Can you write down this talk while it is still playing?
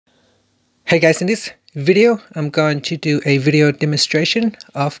Hey guys, in this video I'm going to do a video demonstration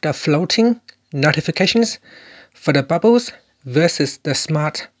of the floating notifications for the bubbles versus the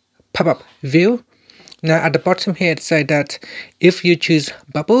smart pop-up view. Now at the bottom here it says that if you choose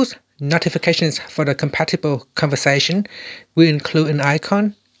bubbles, notifications for the compatible conversation will include an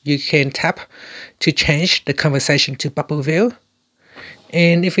icon. You can tap to change the conversation to bubble view.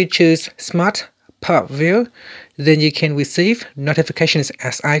 And if you choose smart pop-up view, then you can receive notifications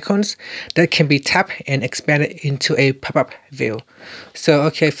as icons that can be tapped and expanded into a pop-up view. So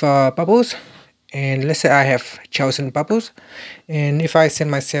okay, for bubbles, and let's say I have chosen bubbles, and if I send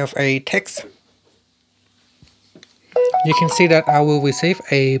myself a text, you can see that I will receive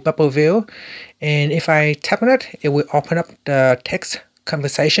a bubble view, and if I tap on it, it will open up the text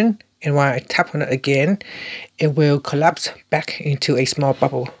conversation, and when I tap on it again, it will collapse back into a small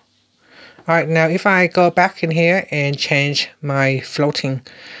bubble. Alright, now if I go back in here and change my floating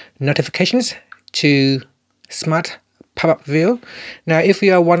notifications to smart pop-up view. Now if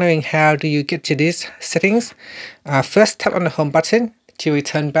you are wondering how do you get to these settings, first tap on the home button to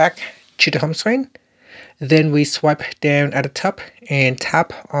return back to the home screen. Then we swipe down at the top and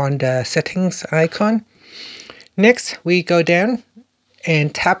tap on the settings icon. Next we go down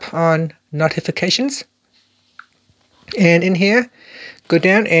and tap on notifications. And in here, go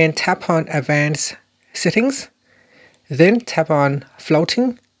down and tap on advanced settings. Then tap on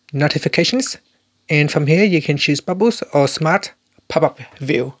floating notifications. And from here you can choose bubbles or smart pop-up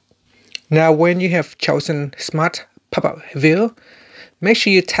view. Now when you have chosen smart pop-up view, make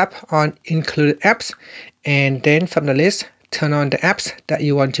sure you tap on included apps, and then from the list turn on the apps that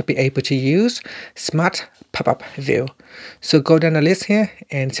you want to be able to use smart pop-up view. So go down the list here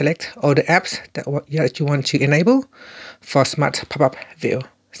and select all the apps that you want to enable for smart pop-up view.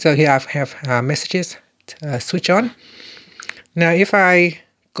 So here I have messages switch on. Now if I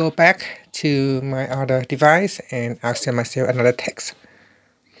go back to my other device and I'll send myself another text,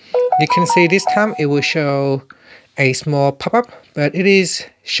 you can see this time it will show a small pop-up, but it is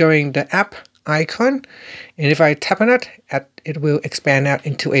showing the app icon, and if I tap on it, it will expand out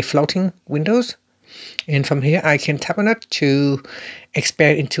into a floating windows, and from here I can tap on it to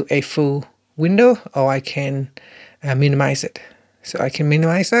expand into a full window, or I can minimize it. So I can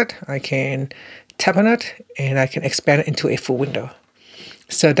minimize it, I can tap on it, and I can expand it into a full window.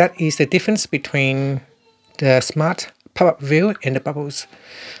 So that is the difference between the smart pop-up view and the bubbles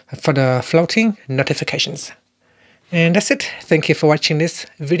for the floating notifications. And that's it. Thank you for watching this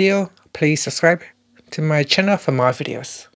video. Please subscribe to my channel for more videos.